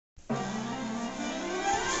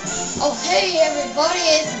Oh hey everybody,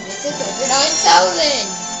 it's Mrs. Over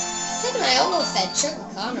 9000! I almost said Chuck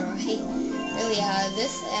Connor, right? Really, yeah,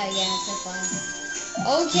 it's so fun.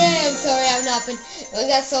 Okay, I'm sorry I've not been doing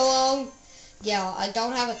that so long. Yeah, I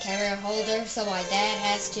don't have a camera holder, so my dad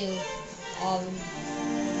has to,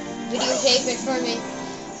 videotape it for me.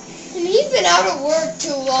 And he's been out of work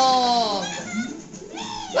too long.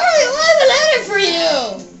 Mario, I have a letter for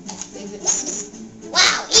you!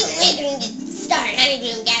 Wow, even we didn't get started,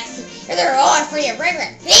 Honeybee Galaxy. They're all for your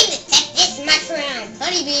burger. Please accept this mushroom.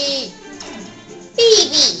 Honeybee.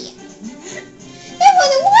 BB. There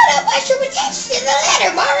was a one-up mushroom attached to the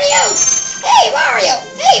letter, Mario. Hey, Mario.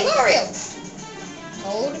 Hey, Mario.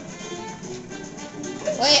 Hold.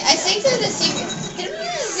 Wait, I think there's a secret. Can the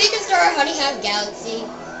secret store of Honey Have Galaxy?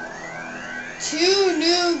 2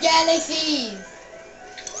 new galaxies.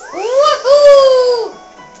 Woohoo!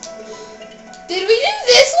 Did we do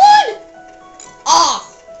this one? Oh,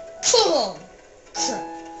 come on.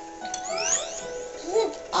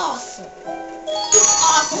 Awesome. It's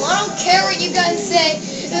awesome. I don't care what you guys say.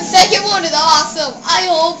 The second one is awesome. I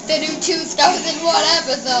hope they do 2 stars in 1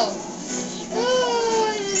 episode.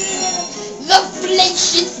 The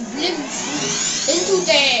Flacious Blimps. And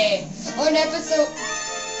today, on episode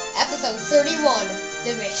 31,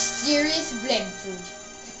 the Mysterious Blimp Fruit.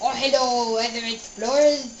 Oh, hello, other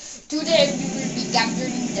explorers. Today we will be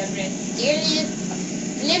capturing the mysterious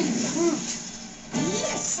Blimp Fruit.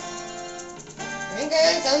 Yes.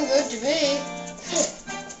 Okay, sounds good to me.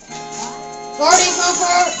 Party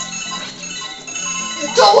pooper!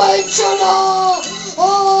 Tarantula! Oh!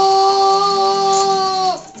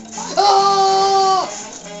 Oh!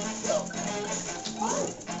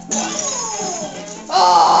 Oh!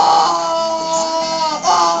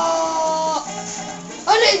 Oh! I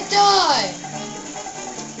didn't die!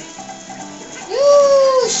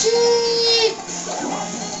 Yoshi!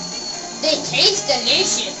 They taste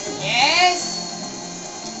delicious, yes?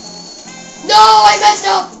 No, I messed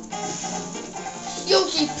up!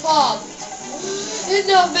 Yoshi popped. It's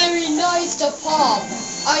not very nice to pop.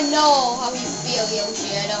 I know how you feel,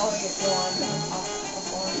 Yoshi. I know how you're feeling.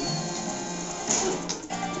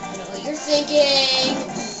 I know what you're thinking.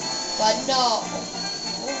 But no.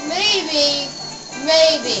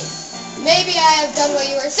 Maybe I have done what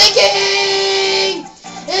you were thinking!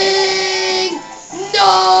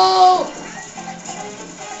 No!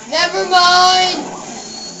 Never mind!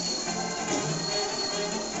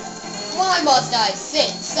 Why must I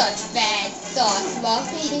think such bad thoughts,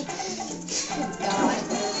 Mommy? God.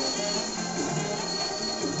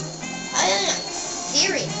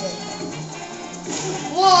 Seriously.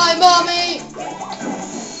 Why, Mommy?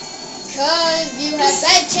 'Cause you have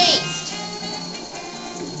bad taste.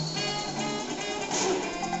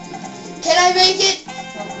 Can I make it?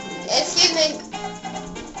 Excuse me.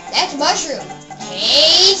 That's mushroom.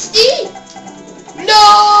 Tasty?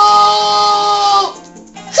 No!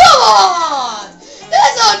 Come on!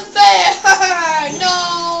 That's unfair!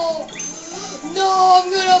 No! No, I'm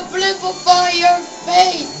gonna blimpify your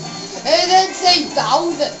face! And then say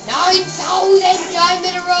 9,000 times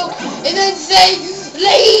in a row! And then say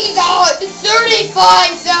laser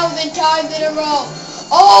 35,000 times in a row!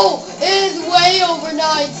 Oh, it is way over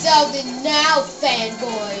 9,000 now,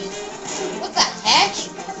 fanboys! What the heck?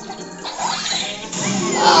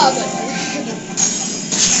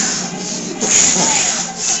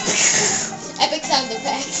 Epic sound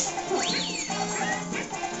effects.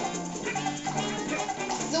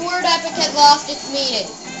 The word epic had lost its meaning.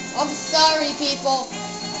 I'm sorry, people,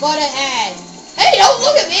 but it had. Hey, don't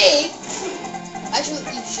look at me! Actually,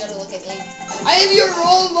 you should look at me. I am your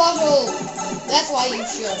role model. That's why you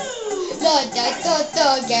should.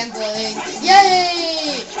 Gambling.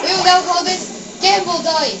 Yay! We will now call this Gamble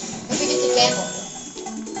Dice. If we get to gamble.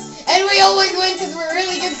 And we always win because we're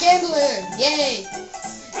really good gamblers. Yay!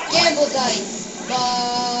 Gamble Dice.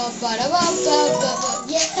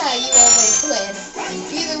 Yeah, you always win.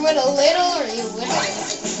 You either win a little or you win a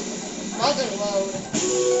mother load.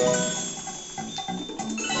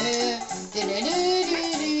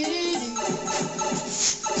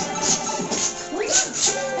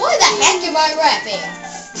 What the heck am I rapping?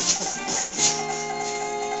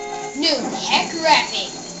 New Heck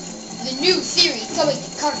Rapping. The new series coming to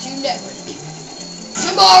Cartoon Network.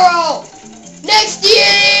 Tomorrow! Next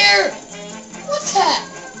year! What's that?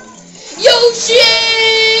 Yoshi!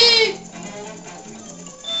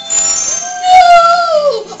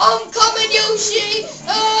 No! I'm coming, Yoshi!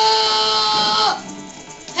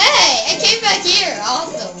 Hey, I came back here.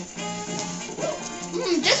 Awesome.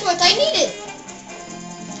 Just what I needed.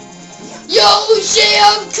 Yoshi,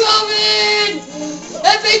 I'm coming!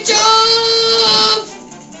 Epic jump!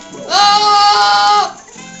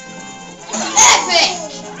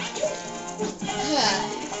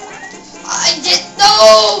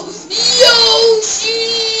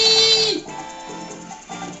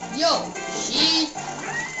 Yo, she...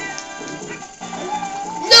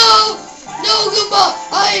 No! No, Goomba!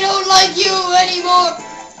 I don't like you anymore!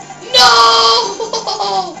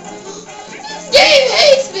 No! This game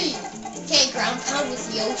hates me! Okay, ground pound with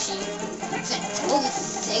Yoshi. Oh, the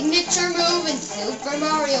signature move in Super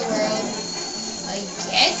Mario World. I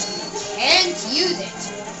guess we can't use it.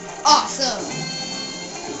 Awesome!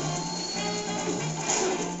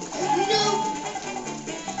 No!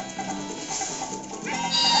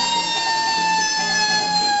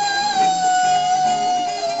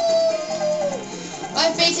 My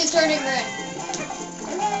face is turning red.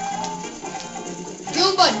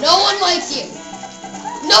 Goomba, no one likes you.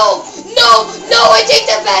 No, no, no, I take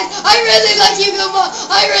that back. I really like you, Goomba.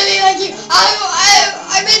 I really like you.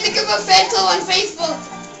 I made the Goomba fan club on Facebook.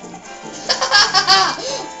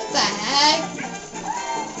 What the heck?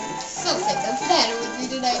 Something's the matter with me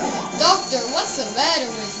tonight. Doctor, what's the matter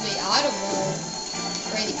with me? I don't know.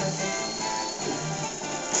 Crazy person.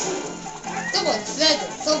 Someone said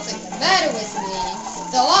there's something the matter with me.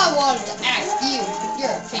 So I wanted to ask you,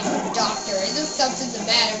 your opinion, doctor, is there something the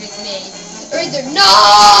matter with me? Or is there no,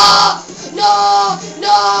 no,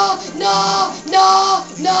 no, no, no,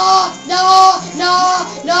 no, no, no,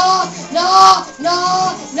 no, no, no,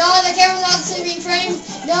 no, the camera's not sleeping frames.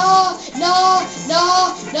 No, no,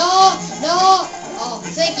 no, no, no. Oh,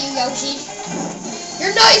 thank you, Yoshi.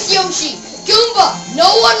 You're nice, Yoshi. Goomba,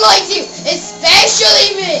 no one likes you,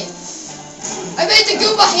 especially me. I made the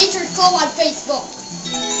Goomba Hatred Club on Facebook.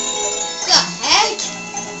 The heck?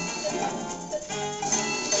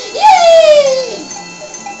 Yay!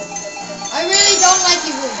 I really don't like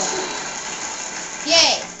you, Goomba.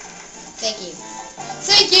 Yay. Thank you.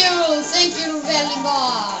 Thank you very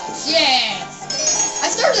much. Yes. I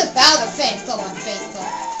started a Bowser fan club on Facebook.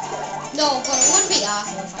 No, but it would be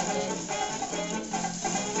awesome if I did.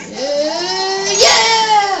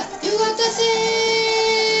 Yeah! You got the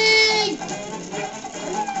thing!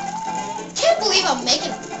 Can't believe I'm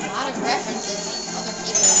making a lot of references to other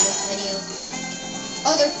people in this video.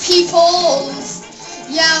 Other peoples!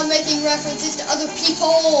 Yeah, I'm making references to other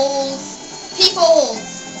peoples!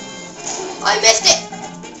 I missed it!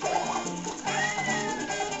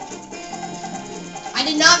 I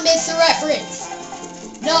did not miss the reference.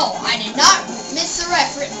 No, I did not miss the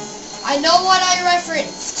reference. I know what I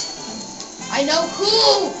referenced. I know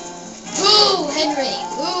who. Who, Henry?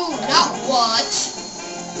 Who, not what.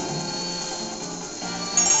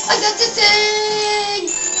 I got the thing!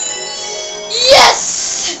 Yes!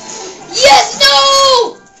 Yes,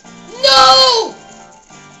 no! No!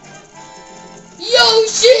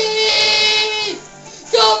 Yoshi!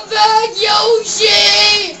 Come back,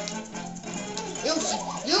 Yoshi! Yoshi,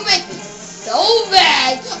 you make me so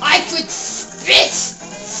mad, I could spit!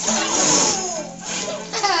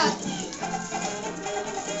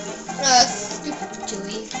 Stupid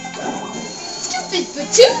Patooey. Stupid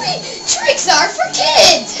Patooey! Tricks are for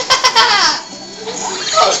kids!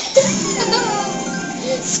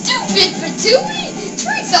 Stupid Patooey!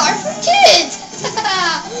 Tricks are for kids!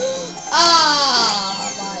 Oh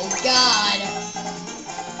my god.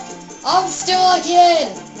 I'm still a kid.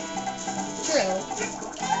 True.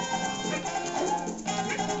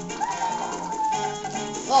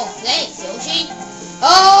 Oh, thanks, Yoshi.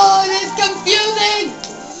 Oh, this is confusing.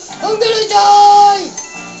 I'm gonna die.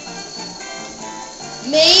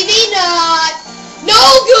 Maybe not. No,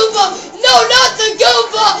 Goomba. No, not the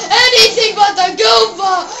Goomba. Anything but the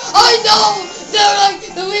Goomba. I know they're like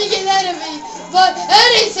the weakest enemy, but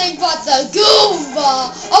anything but the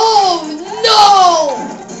Goomba. Oh, no.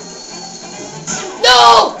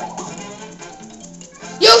 No.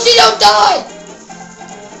 Yoshi, don't die.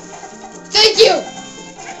 Thank you.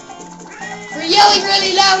 For yelling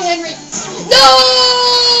really loud, Henry. No!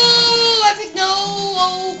 Epic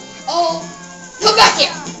no! Oh. Come back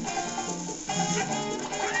here!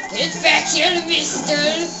 Get back here, mister!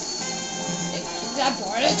 That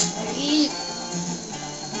part of tree.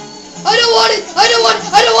 I don't want it! I don't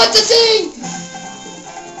want the thing!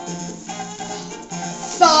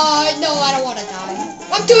 Fine. No, I don't want to die.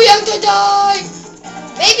 I'm too young to die!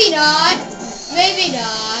 Maybe not. Maybe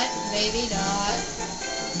not. Maybe not.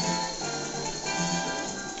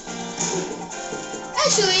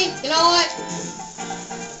 Actually, you know what?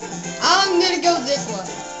 I'm gonna go this way.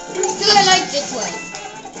 Because I like this way.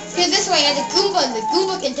 Because this way has a Goomba, and the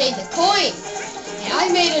Goomba contains a coin. And I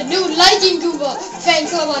made a new Liking Goomba fan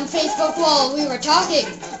club on Facebook while we were talking.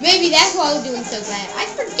 Maybe that's why I was doing so bad. I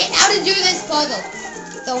forget how to do this puzzle.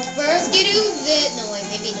 So first you do this. No, wait,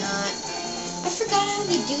 maybe not. I forgot how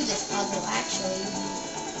we do this puzzle, actually.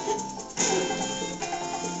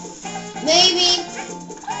 Maybe.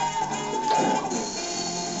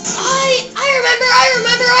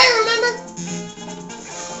 remember.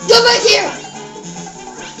 Come back here.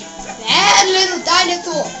 Bad little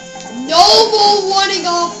dinosaur. No more wanting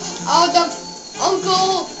off the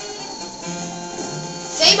Uncle.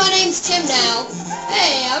 Say my name's Tim now.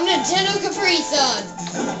 Hey, I'm Nintendo Capri Sun.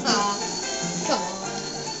 Aw, come on.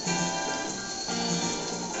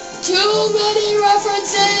 Too many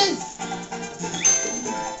references.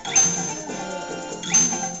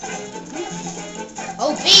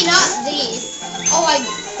 Oh, be not these. Oh, I'm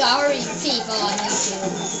sorry, people on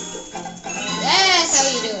YouTube. That's how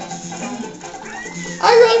you do it.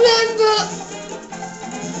 I remember.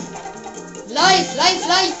 Life.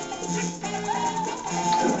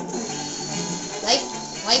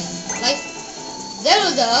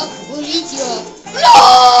 Zelda will eat you up. No!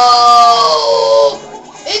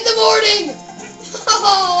 In the morning.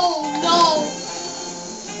 Oh no!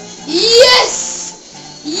 Yes!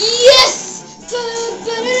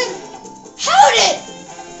 How did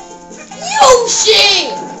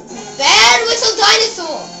Yoshi? Bad whistle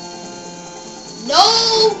dinosaur.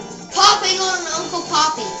 No popping on Uncle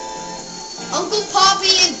Poppy. Uncle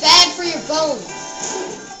Poppy is bad for your bones.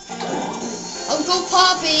 Uncle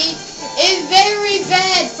Poppy is very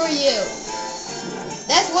bad for you.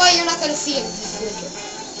 That's why you're not going to see him this winter.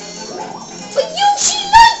 But Yoshi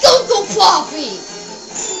likes Uncle Poppy.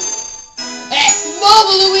 That's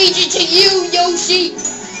Mama Luigi to you, Yoshi.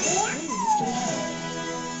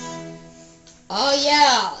 Oh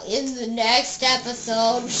yeah, in the next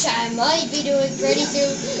episode, which I might be doing pretty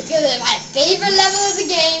soon, because it's my favorite level of the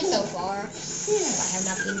game so far. I have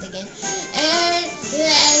not beaten the game. And the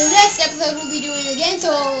next episode we'll be doing again,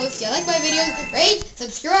 so if you like my videos, rate,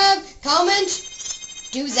 subscribe, comment,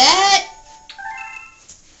 do that.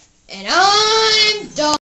 And